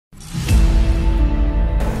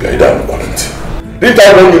Didn't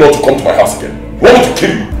I warn you not to come to my house again? I want to kill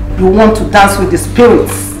you. You want to dance with the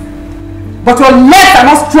spirits, but your legs are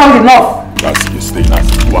not strong enough. That's you stay nice.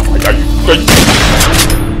 You are fire.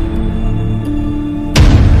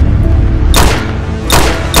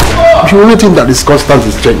 The only thing that is constant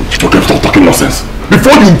is change. Okay, stop talking nonsense.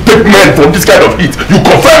 Before you take men from this kind of heat, you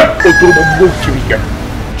confirm.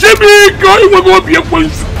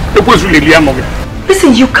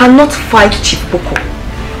 Listen, you cannot fight Chief Boko.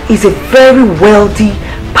 He's a very wealthy,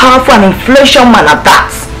 powerful and influential man at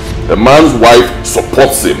that. The man's wife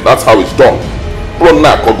supports him. That's how it's done. The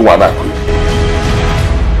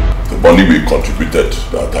money we contributed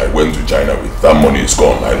that I went to China with, that money is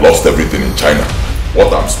gone. I lost everything in China.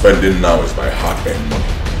 What I'm spending now is my hard-earned money.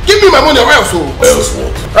 Give me my money or else. Else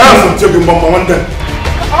what? I'm taking Mama one day.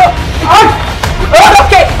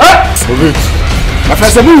 Okay. Move it. My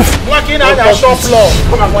friends, move. Working on the shop floor.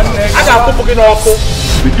 I got to put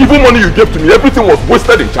the evil money you gave to me, everything was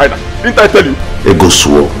wasted in China. Didn't I tell you?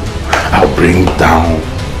 Ozokwor, I'll bring down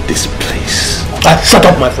this place. Shut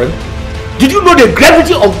up, my friend. Did you know the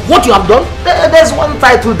gravity of what you have done? There's one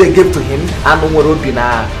title they gave to him,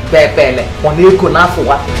 Anuworobina Bepele, Oneko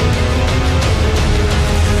Nafuwa.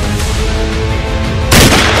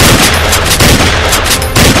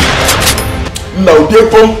 Now they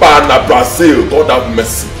come back to Brazil, God have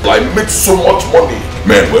mercy. I make so much money.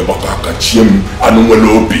 Man, we're back at Chim,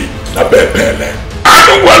 Anuwelobi, na Bepele.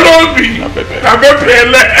 Anuwelobi, na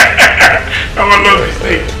Bepele.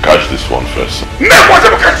 Catch this one first. No,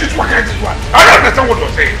 whatever, catch this one, catch this one. I don't understand what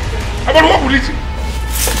you're saying. About what will it?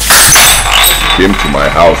 Came to my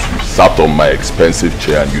house, you sat on my expensive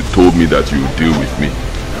chair and you told me that you would deal with me.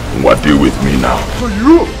 What deal with me now? So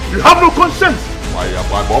you have no conscience. When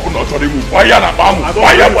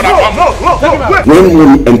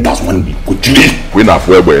one enters one week,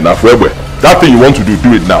 that thing you want to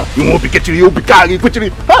do it now. You won't be getting you be carrying quickly.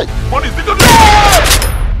 Hey! What is it?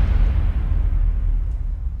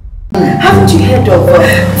 Haven't you heard of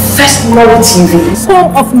Firstnollytv?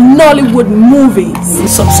 Home of Nollywood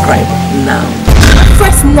movies. Subscribe now.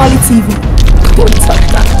 Firstnollytv. Don't touch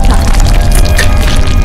that.